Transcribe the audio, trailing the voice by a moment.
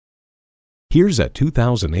Here's a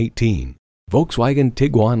 2018 Volkswagen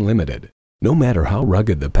Tiguan Limited. No matter how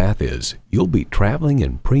rugged the path is, you'll be traveling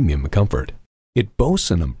in premium comfort. It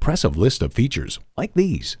boasts an impressive list of features like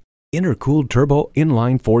these: intercooled turbo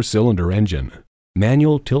inline 4-cylinder engine,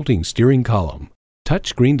 manual tilting steering column,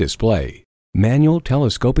 touchscreen display, manual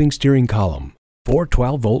telescoping steering column, 4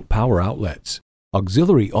 12-volt power outlets,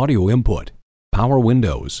 auxiliary audio input, power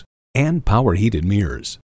windows, and power heated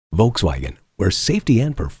mirrors. Volkswagen, where safety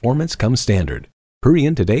and performance come standard. Hurry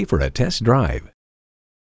in today for a test drive.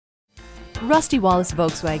 Rusty Wallis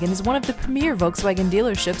Volkswagen is one of the premier Volkswagen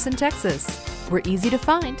dealerships in Texas. We're easy to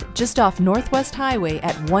find just off Northwest Highway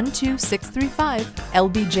at 12635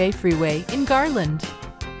 LBJ Freeway in Garland.